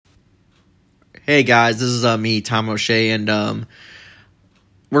Hey guys, this is me, Tom O'Shea, and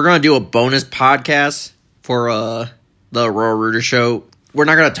we're gonna do a bonus podcast for the Royal Rooter Show. We're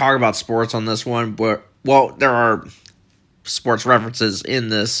not gonna talk about sports on this one, but there are sports references in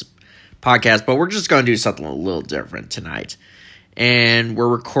this podcast, but we're just gonna do something a little different tonight. And I'm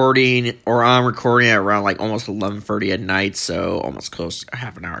recording at around like almost 11:30 at night, so almost close to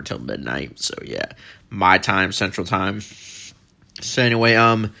half an hour till midnight. So yeah, my time, Central Time. So anyway,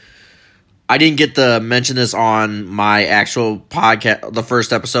 I didn't get to mention this on my actual podcast, the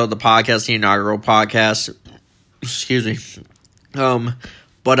first episode of the podcast, the inaugural podcast. Excuse me.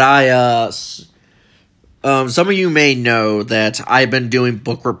 But some of you may know that I've been doing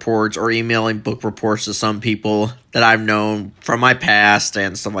book reports or emailing book reports to some people that I've known from my past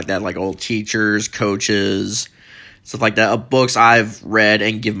and stuff like that, like old teachers, coaches, stuff like that, of books I've read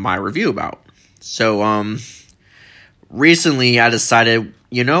and given my review about. So, recently I decided,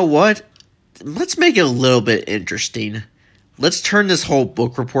 you know what? Let's make it a little bit interesting. Let's turn this whole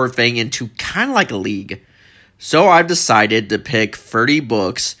book report thing into kind of like a league. So I've decided to pick 30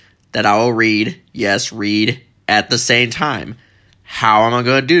 books that I will read at the same time. How am I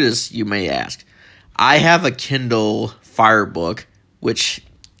going to do this, you may ask? I have a Kindle Fire book, which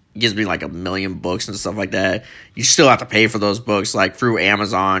gives me like 1 million books and stuff like that. You still have to pay for those books, like through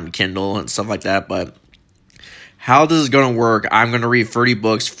Amazon, Kindle, and stuff like that, but how this is going to work, I'm going to read 30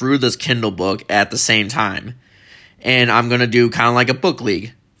 books through this Kindle book at the same time. And I'm going to do kind of like a book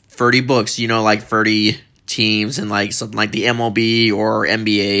league. 30 books, like 30 teams and like something like the MLB or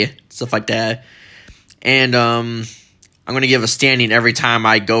NBA, stuff like that. And I'm going to give a standing every time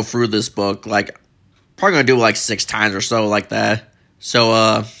I go through this book. Like, probably going to do it like 6 times or so like that.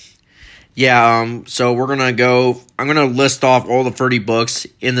 So, so we're going to go, I'm going to list off all the 30 books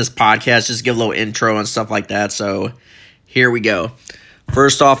in this podcast, just give a little intro and stuff like that. So here we go.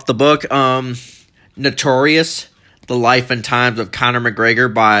 First off, the book, Notorious, The Life and Times of Conor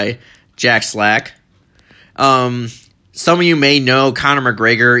McGregor by Jack Slack. Some of you may know Conor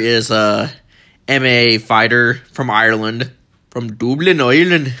McGregor is a MMA fighter from Ireland, from Dublin,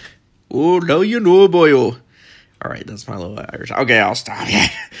 Ireland. Oh, now you know, boy. All right, that's my little Irish. Okay, I'll stop.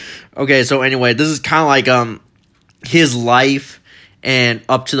 Okay, so anyway, this is kind of like his life and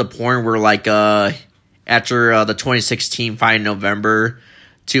up to the point where like after the 2016 fight in November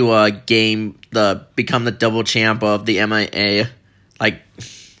to become the double champ of the MMA, like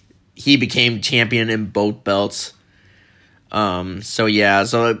he became champion in both belts. So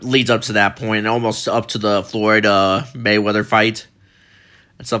it leads up to that point, almost up to the Floyd Mayweather fight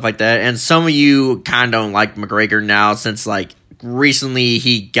and stuff like that. And some of you kind of don't like McGregor now since like recently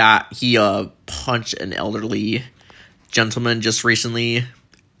he punched an elderly gentleman just recently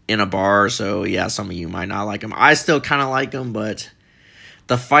in a bar. So yeah, some of you might not like him. I still kind of like him, but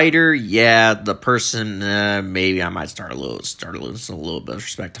the fighter, the person, maybe I might start losing a little bit of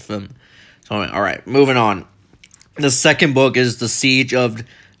respect to him. So all right, moving on. The second book is The Siege of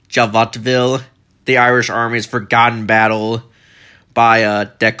Jadotville, The Irish Army's Forgotten Battle by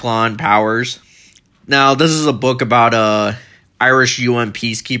Declan Powers. Now, this is a book about Irish UN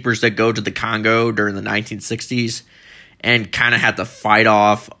peacekeepers that go to the Congo during the 1960s and kind of had to fight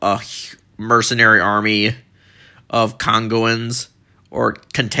off a mercenary army of Congolans or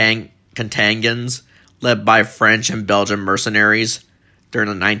Contangans led by French and Belgian mercenaries during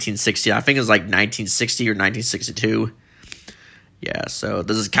the 1960s. I think it was like 1960 or 1962. Yeah, so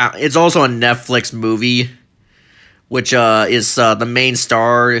this is it's also a Netflix movie, which is the main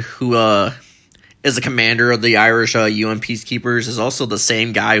star who is the commander of the Irish UN peacekeepers is also the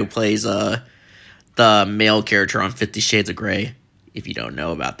same guy who plays the male character on 50 Shades of Grey. If you don't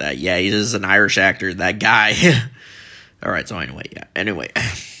know about that, he is an Irish actor. That guy. All right. So anyway.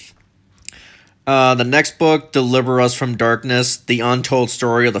 The next book, Deliver Us from Darkness, The Untold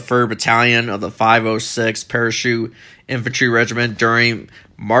Story of the 3rd Battalion of the 506th Parachute Infantry Regiment during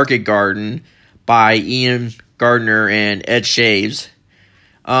Market Garden by Ian Gardner and Ed Shaves.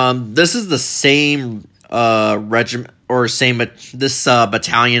 This is the same regiment, or this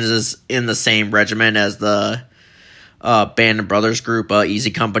battalion is in the same regiment as the Band of Brothers group,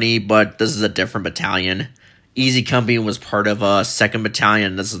 Easy Company, but this is a different battalion. Easy Company was part of 2nd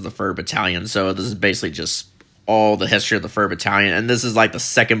Battalion. This is the 3rd Battalion. So this is basically just all the history of the 3rd Battalion. And this is like the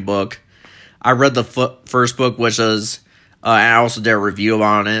second book. I read the first book, which is, and I also did a review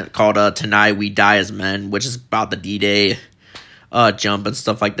on it called Tonight We Die as Men, which is about the D-Day jump and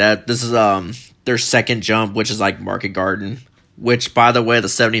stuff like that. This is their second jump, which is like Market Garden, which, by the way, the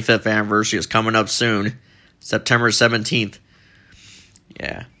 75th anniversary is coming up soon, September 17th.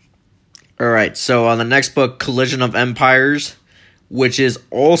 Yeah. All right, so on the next book, Collision of Empires, which is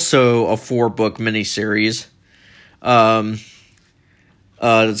also a 4-book miniseries.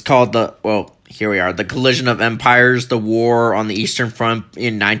 It's called here we are, The Collision of Empires, The War on the Eastern Front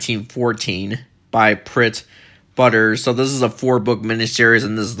in 1914 by Prit Butters. So this is a 4-book miniseries,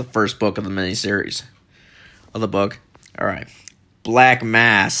 and this is the first book of the miniseries of the book. All right. Black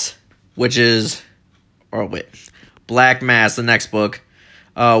Mass, Black Mass, the next book.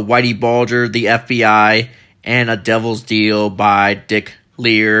 Whitey Bulger, The FBI, and A Devil's Deal by Dick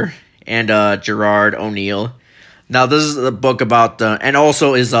Lear and Gerard O'Neill. Now, this is a book about and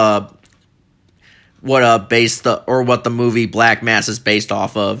also is what the movie Black Mass is based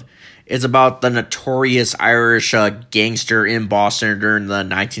off of. It's about the notorious Irish gangster in Boston during the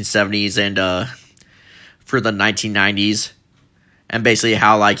 1970s and for the 1990s, and basically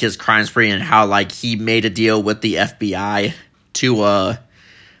how like his crime spree and how like he made a deal with the FBI to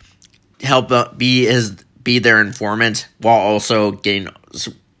help be their informant while also getting.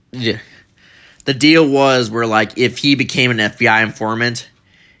 The deal was where, like, if he became an FBI informant,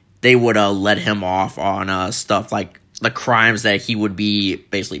 they would let him off on stuff like the crimes that he would be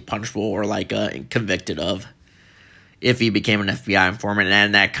basically punishable or, like, convicted of if he became an FBI informant.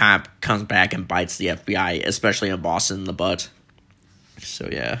 And that kind of comes back and bites the FBI, especially in Boston, in the butt. So,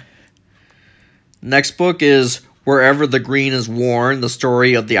 yeah. Next book is Wherever the Green is Worn, the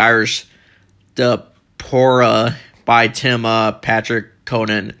story of the Irish Depora by Tim Patrick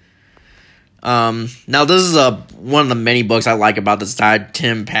Conan. Now this is one of the many books I like about this guy,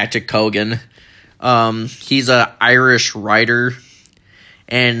 Tim Patrick Cogan. He's an Irish writer,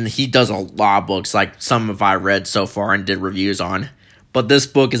 and he does a lot of books, like some of I read so far and did reviews on. But this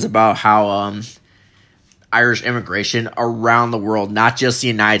book is about how Irish immigration around the world, not just the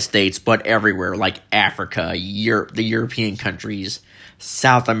United States, but everywhere, like Africa, Europe, the European countries,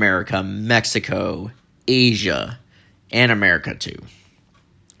 South America, Mexico, Asia, and America too.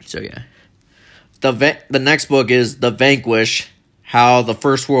 So yeah. The next book is The Vanquish, How the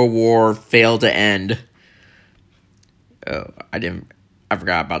First World War Failed to End. Oh, I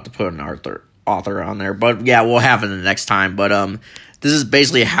forgot about to put an author on there, but yeah, we'll have it the next time. But this is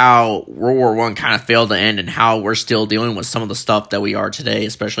basically how World War I kind of failed to end and how we're still dealing with some of the stuff that we are today,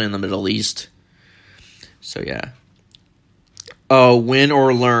 especially in the Middle East. So yeah. Win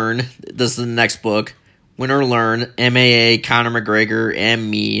or Learn. This is the next book. Win or Learn, MAA, Conor McGregor,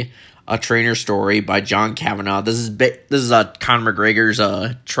 and Me. A Trainer Story by John Kavanagh. This is Conor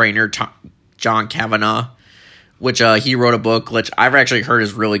McGregor's trainer, John Kavanagh, which he wrote a book which I've actually heard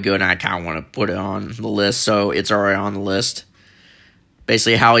is really good, and I kind of want to put it on the list, so it's already on the list.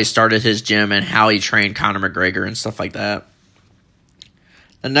 Basically, how he started his gym and how he trained Conor McGregor and stuff like that.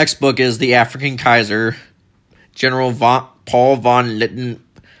 The next book is The African Kaiser, General Paul von Litten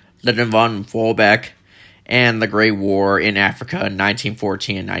von Volbeck, and The Great War in Africa in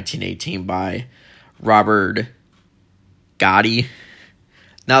 1914 and 1918 by Robert Gotti.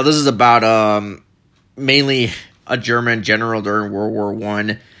 Now, this is about mainly a German general during World War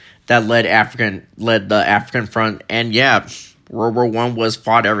I that led the African front. And yeah, World War I was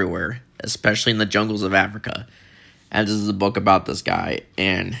fought everywhere, especially in the jungles of Africa. And this is a book about this guy.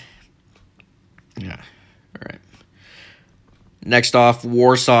 And yeah, all right. Next off,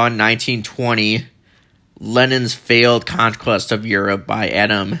 Warsaw 1920. Lenin's Failed Conquest of Europe by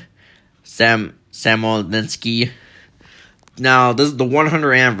Adam Samolinski. Now, this is the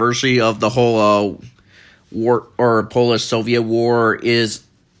 100th anniversary of the whole war or Polish-Soviet War is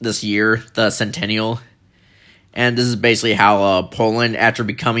this year, the centennial. And this is basically how Poland, after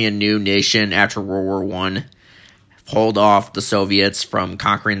becoming a new nation after World War I, pulled off the Soviets from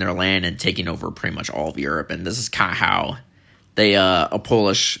conquering their land and taking over pretty much all of Europe. And this is kind of how they, a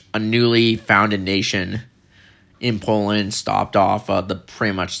newly founded nation in Poland, stopped off the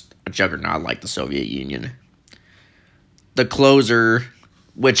pretty much a juggernaut like the Soviet Union. The Closer,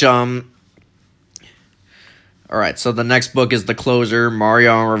 which alright, so the next book is The Closer,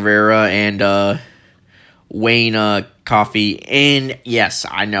 Mariano Rivera and Wayne Coffey. And yes,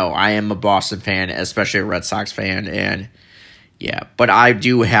 I know I am a Boston fan, especially a Red Sox fan, and yeah, but I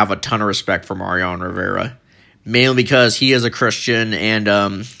do have a ton of respect for Mariano Rivera, mainly because he is a Christian and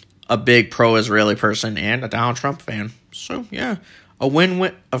a big pro-Israeli person and a Donald Trump fan. So, yeah, a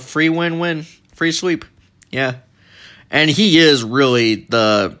win-win, a free win-win, free sweep. Yeah. And he is really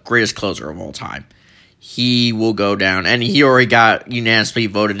the greatest closer of all time. He will go down, and he already got unanimously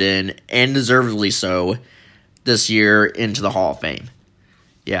voted in, and deservedly so, this year into the Hall of Fame.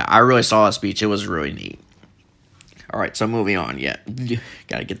 Yeah, I really saw that speech. It was really neat. All right, so moving on. Yeah,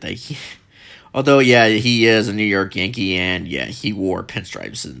 gotta get that. Although, yeah, he is a New York Yankee, and yeah, he wore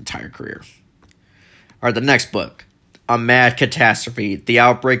pinstripes his entire career. All right, the next book, A Mad Catastrophe, The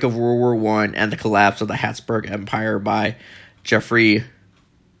Outbreak of World War One and the Collapse of the Habsburg Empire by Geoffrey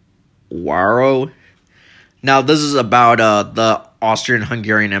Waro. Now, this is about the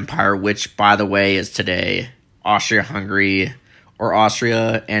Austrian-Hungarian Empire, which, by the way, is today Austria-Hungary, or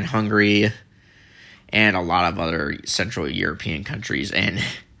Austria and Hungary, and a lot of other Central European countries and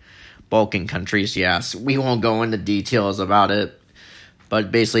Balkan countries. Yes, we won't go into details about it. But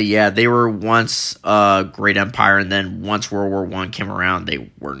basically, yeah, they were once a great empire, and then once World War I came around,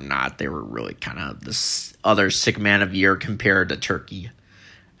 they were not. They were really kind of this other sick man of year compared to Turkey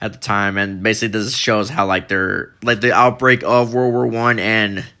at the time. And basically, this shows how, like, they're, like, the outbreak of World War I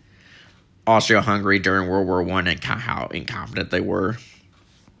and Austria-Hungary during World War I and kind of how incompetent they were.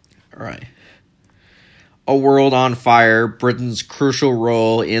 All right. A World on Fire, Britain's Crucial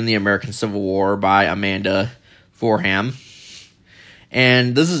Role in the American Civil War by Amanda Forham.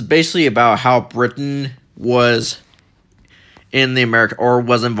 And this is basically about how Britain was in the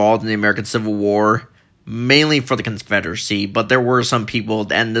was involved in the American Civil War, mainly for the Confederacy. But there were some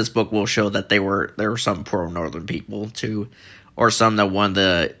people, and this book will show that there were some pro-Northern people too, or some that wanted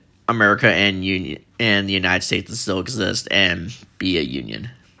the America and the United States to still exist and be a union.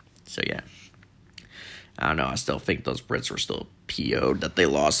 So yeah, I don't know. I still think those Brits were still PO'd, that they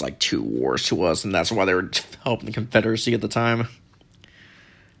lost like 2 wars to us, and that's why they were helping the Confederacy at the time.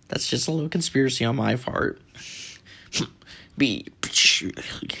 That's just a little conspiracy on my part. Alright.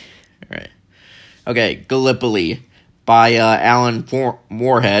 Okay, Gallipoli by Alan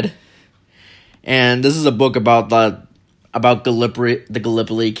Moorhead. And this is a book about the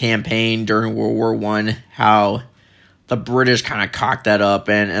Gallipoli campaign during World War I, how the British kind of cocked that up,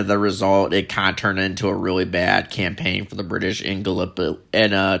 and as a result, it kind of turned into a really bad campaign for the British in Gallipoli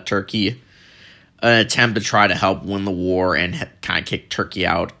and Turkey. An attempt to try to help win the war and kind of kick Turkey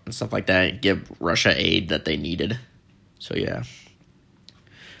out and stuff like that, and give Russia aid that they needed. So yeah.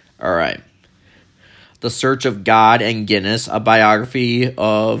 All right. The Search of God and Guinness, a biography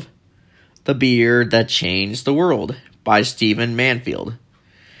of the beer that changed the world by Stephen Mansfield.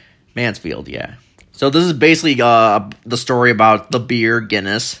 Mansfield, yeah. So this is basically the story about the beer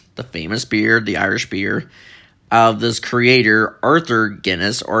Guinness, the famous beer, the Irish beer, of this creator, Arthur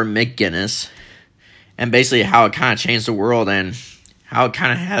Guinness, or Mick Guinness, and basically how it kind of changed the world and how it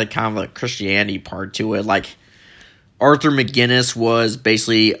kind of had kind of a Christianity part to it. Like, Arthur McGuinness was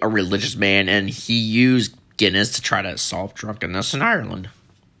basically a religious man, and he used Guinness to try to solve drunkenness in Ireland.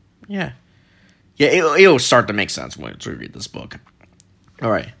 Yeah. Yeah, it'll start to make sense once we read this book.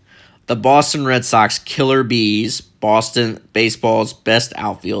 All right. The Boston Red Sox Killer Bees, Boston Baseball's Best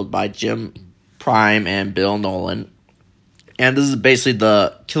Outfield by Jim Prime and Bill Nolan. And this is basically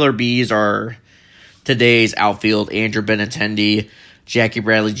the Killer Bees are today's outfield, Andrew Benintendi, Jackie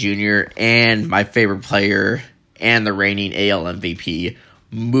Bradley Jr., and my favorite player and the reigning AL MVP,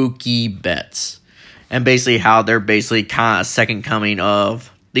 Mookie Betts. And basically how they're basically kind of second coming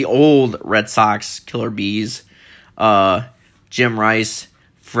of the old Red Sox Killer Bees, Jim Rice,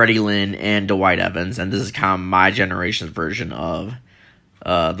 Freddie Lynn, and Dwight Evans. And this is kind of my generation's version of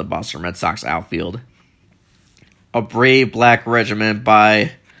the Boston Red Sox outfield. A Brave Black Regiment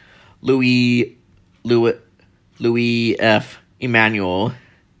by Louis F. Emanuel.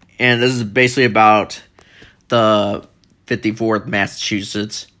 And this is basically about the 54th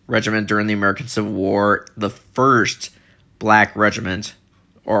Massachusetts Regiment during the American Civil War, the first black regiment,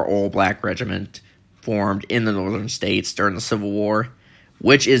 or all-black regiment, formed in the northern states during the Civil War,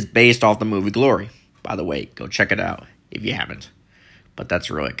 which is based off the movie Glory. By the way, go check it out if you haven't. But that's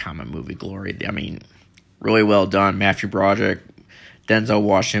really a common movie, Glory. I mean, really well done. Matthew Broderick, Denzel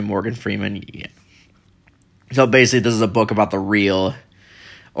Washington, Morgan Freeman. Yeah. So basically, this is a book about the real,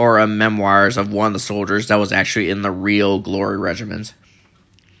 or a memoirs of one of the soldiers that was actually in the real Glory Regiment,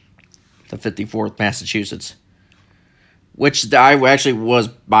 the 54th Massachusetts, which I actually was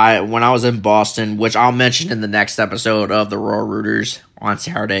by when I was in Boston, which I'll mention in the next episode of the Royal Rooters on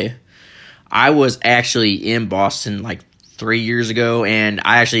Saturday. I was actually in Boston like 3 years ago, and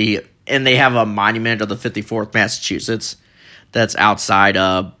they have a monument of the 54th Massachusetts that's outside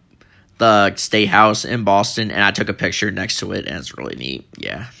the State House in Boston, and I took a picture next to it, and it's really neat.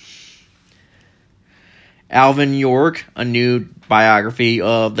 Yeah. Alvin York, a new biography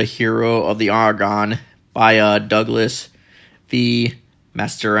of the hero of the Argonne by Douglas V.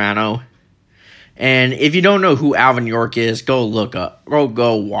 Mastriano. And if you don't know who Alvin York is, go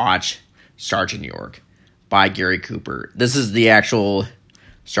watch Sergeant York by Gary Cooper. This is the actual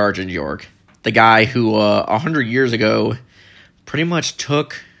Sergeant York, the guy who 100 years ago pretty much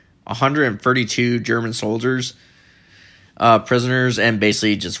took 132 German soldiers prisoners and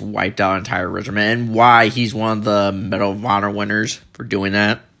basically just wiped out an entire regiment, and why he's one of the Medal of Honor winners for doing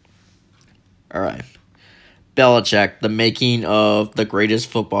that. All right. Belichick, The Making of the Greatest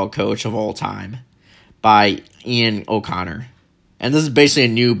Football Coach of All Time by Ian O'Connor. And this is basically a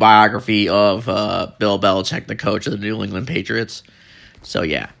new biography of Bill Belichick, the coach of the New England Patriots. So,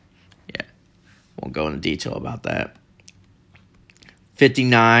 yeah. Won't go into detail about that.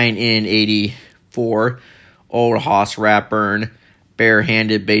 59 in 84. Old Hoss Ratburn,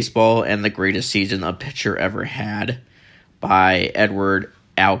 Barehanded Baseball and the Greatest Season a Pitcher Ever Had by Edward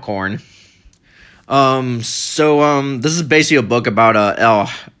Alcorn. This is basically a book about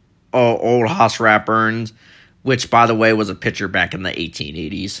old Hoss Ratburn, which, by the way, was a pitcher back in the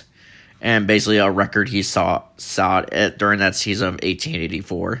 1880s. And basically a record he saw during that season of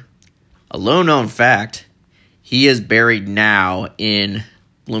 1884. A little-known fact, he is buried now in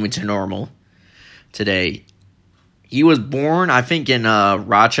Bloomington Normal today. He was born, I think, in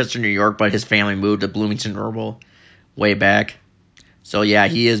Rochester, New York, but his family moved to Bloomington Normal way back. So, yeah,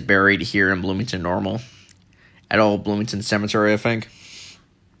 he is buried here in Bloomington Normal at Old Bloomington Cemetery, I think.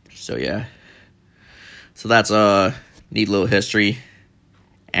 So, yeah. So, that's a neat little history.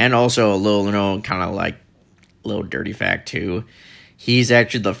 And also a little, kind of like a little dirty fact, too. He's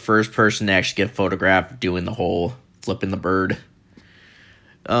actually the first person to actually get photographed doing the whole flipping the bird.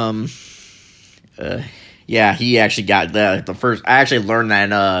 Yeah, he actually got the first. I actually learned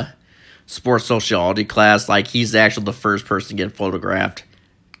that in sports sociology class. Like, he's actually the first person to get photographed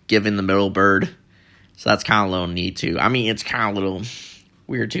giving the middle bird. So that's kind of a little neat, too. I mean, it's kind of a little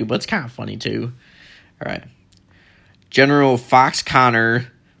weird, too, but it's kind of funny, too. All right. General Fox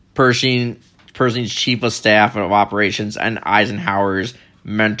Connor, Pershing's Chief of Staff of Operations and Eisenhower's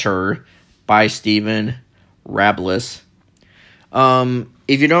mentor by Stephen Rablis.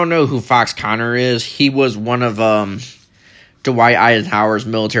 If you don't know who Fox Connor is, he was one of Dwight Eisenhower's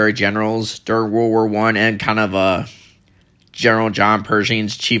military generals during World War I and kind of General John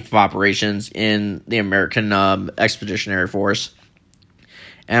Pershing's chief of operations in the American Expeditionary Force.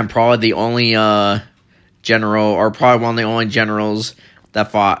 And probably the only general, or probably one of the only generals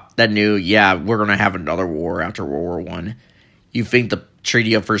that knew, yeah, we're going to have another war after World War I. You think the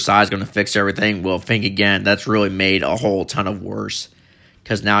Treaty of Versailles is going to fix everything? Well, think again. That's really made a whole ton of worse.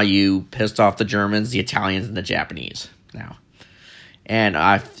 Because now you pissed off the Germans, the Italians, and the Japanese now. And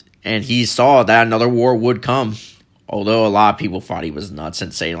he saw that another war would come. Although a lot of people thought he was nuts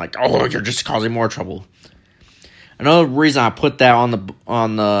and saying, like, oh, you're just causing more trouble. Another reason I put that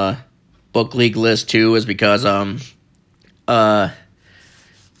on the book league list, too, is because of an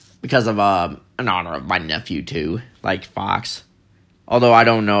honor of my nephew, too, like Fox. Although I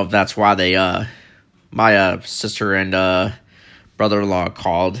don't know if that's why they, my sister and brother-in-law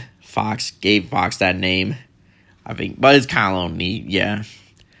gave Fox that name, I think. But it's kind of a little neat, yeah.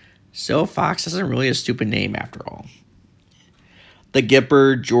 So Fox isn't really a stupid name after all. The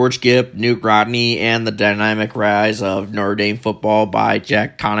Gipper, George Gipp, Newt Rodney, and the Dynamic Rise of Notre Dame Football by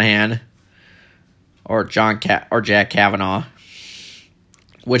Jack Conahan, or Jack Kavanaugh,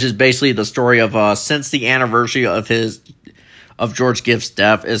 which is basically the story of since the anniversary of George Gipp's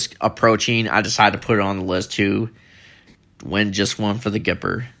death is approaching, I decided to put it on the list to win just one for the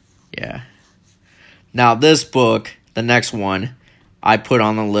Gipper. Yeah. Now this book, the next one, I put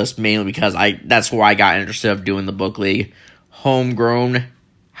on the list mainly because that's why I got interested in doing the book league. Homegrown,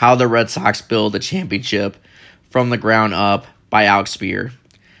 How the Red Sox Build a Championship from the Ground Up by Alex Spear.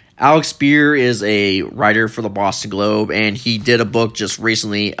 Alex Spear is a writer for the Boston Globe, and he did a book just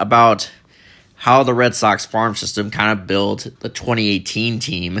recently about how the Red Sox farm system kind of built the 2018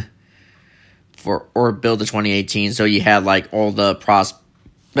 team build the 2018. So you had like all the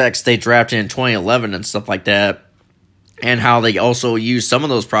prospects they drafted in 2011 and stuff like that, and how they also used some of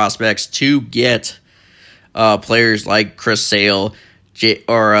those prospects to get players like Chris Sale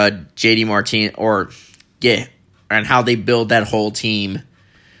or JD Martin and how they build that whole team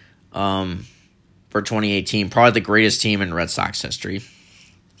for 2018. Probably the greatest team in Red Sox history.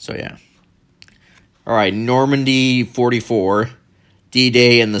 So yeah. All right, Normandy 44,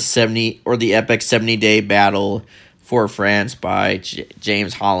 D-Day and the epic 70-day battle for France by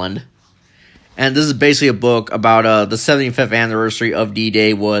James Holland. And this is basically a book about the 75th anniversary of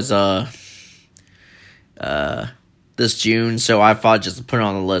D-Day was this June, so I thought just to put it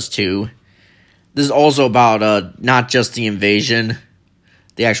on the list too. This is also about not just the invasion,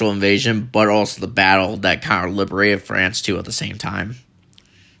 the actual invasion, but also the battle that kind of liberated France too at the same time.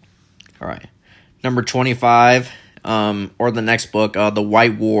 All right. Number 25, or the next book, The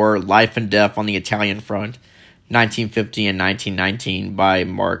White War, Life and Death on the Italian Front, 1950 and 1919 by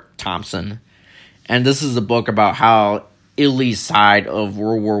Mark Thompson. And this is a book about how Italy's side of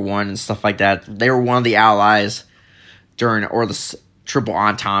World War One and stuff like that. They were one of the allies during, or the Triple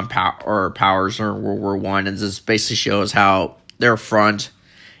Entente powers during World War One, and this basically shows how their front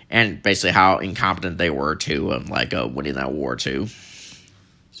and basically how incompetent they were too, and winning that war too.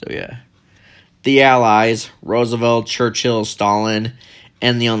 So yeah, the Allies: Roosevelt, Churchill, Stalin,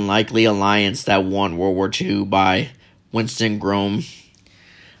 and the Unlikely Alliance that won World War II by Winston Groom.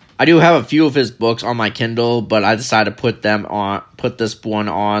 I do have a few of his books on my Kindle, but I decided to put this one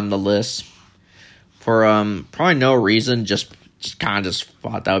on the list for probably no reason, just kind of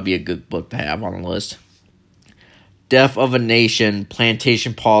thought that would be a good book to have on the list. Death of a Nation: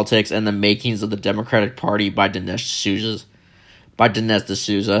 Plantation Politics and the Makings of the Democratic Party by Dinesh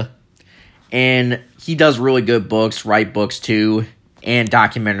D'Souza. And he does really good books, write books too, and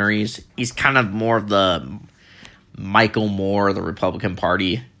documentaries. He's kind of more of the Michael Moore of the Republican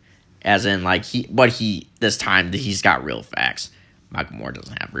Party, as in this time he's got real facts. Michael Moore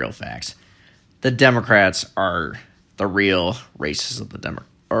doesn't have real facts. The Democrats are the real racists of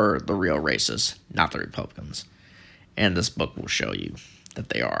the real racists, not the Republicans. And this book will show you that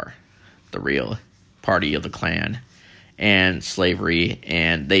they are the real party of the Klan and slavery,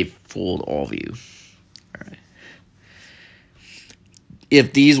 and they fooled all of you. All right.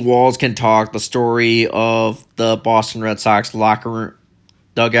 If These Walls Can Talk: The Story of the Boston Red Sox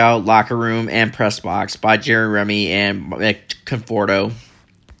Dugout, Locker Room, and Press Box by Jerry Remy and Mick Conforto.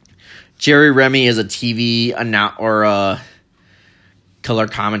 Jerry Remy is a TV color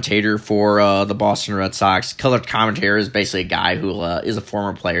commentator for the Boston Red Sox. Color commentator is basically a guy who is a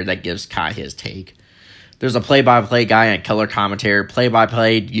former player that gives Kai his take. There's a play-by-play guy and a color commentator.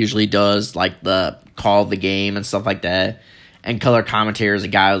 Play-by-play usually does the call of the game and stuff like that. And color commentator is a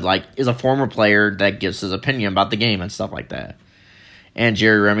guy who is a former player that gives his opinion about the game and stuff like that. And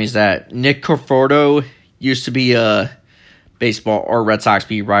Jerry Remy's that. Nick Conforto used to be a baseball or Red Sox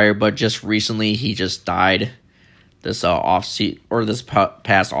beat writer, but just recently he just died this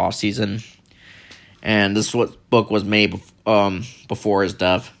past off season. And this book was made before his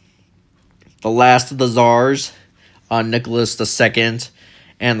death. The Last of the Tsars, Nicholas II,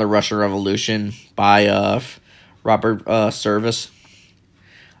 and the Russian Revolution by Robert Service.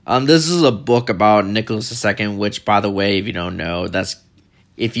 This is a book about Nicholas II, which, by the way, if you don't know the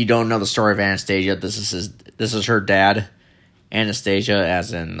story of Anastasia, this is her dad, Anastasia,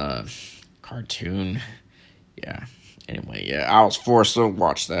 as in the cartoon. Yeah. Anyway, yeah, I was forced to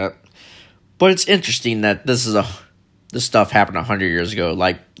watch that. But it's interesting that this stuff happened 100 years ago.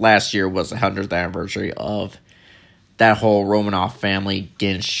 Last year was the 100th anniversary of that whole Romanov family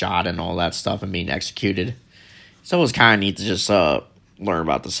getting shot and all that stuff and being executed. So it was kind of neat to just learn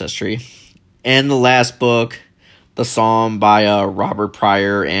about this history. And the last book, The Somme by Robert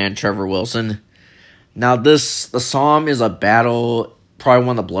Pryor and Trevor Wilson. Now the Somme is a battle, probably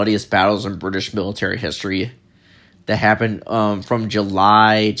one of the bloodiest battles in British military history, that happened from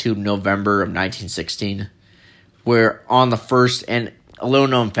July to November of 1916, where on the first, and a little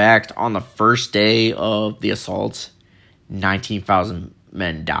known fact, on the first day of the assaults, 19,000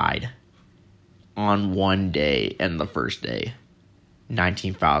 men died. On one day, and the first day.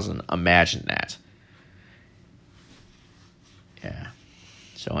 19,000. Imagine that. Yeah.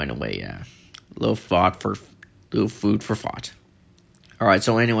 So anyway, yeah. Little food for thought. Alright,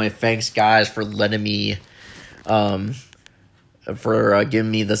 so anyway, thanks guys for letting me, for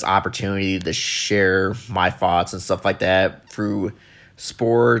giving me this opportunity to share my thoughts and stuff like that through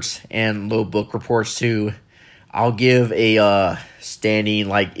sports and little book reports too. I'll give a standing,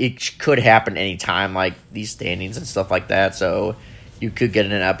 it could happen anytime, these standings and stuff like that, so you could get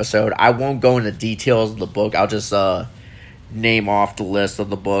in an episode. I won't go into details of the book. I'll just name off the list of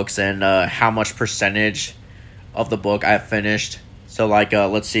the books and how much percentage of the book I've finished. So,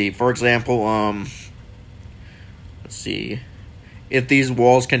 let's see. For example, let's see. If These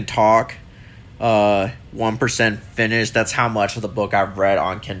Walls Can Talk, 1% finished. That's how much of the book I've read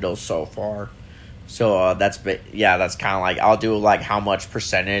on Kindle so far. So that's kind of I'll do how much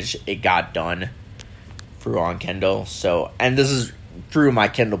percentage it got done through on Kindle. So, and this is through my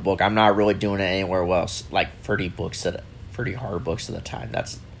Kindle book. I'm not really doing it anywhere else. 30 hard books at a time.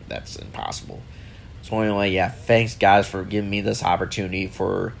 That's impossible. So anyway, yeah, thanks guys for giving me this opportunity,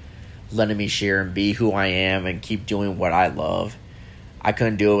 for letting me share and be who I am and keep doing what I love. I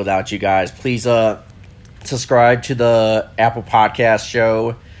couldn't do it without you guys. Please subscribe to the Apple Podcast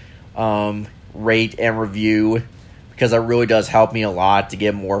show. Rate and review, because it really does help me a lot to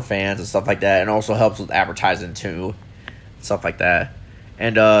get more fans and stuff like that, and also helps with advertising too, stuff like that.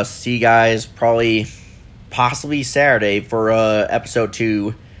 And see you guys possibly Saturday for episode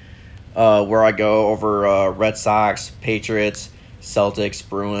 2 where I go over Red Sox, Patriots, Celtics,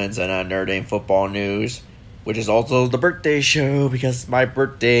 Bruins, and Notre Dame football news, which is also the birthday show because my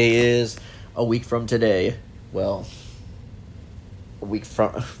birthday is a week from today. Well,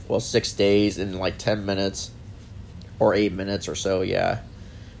 6 days and like 10 minutes or 8 minutes or so, yeah.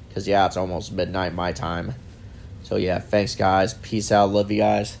 Because, yeah, it's almost midnight my time. So, yeah, thanks, guys. Peace out. Love you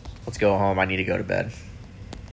guys. Let's go home. I need to go to bed.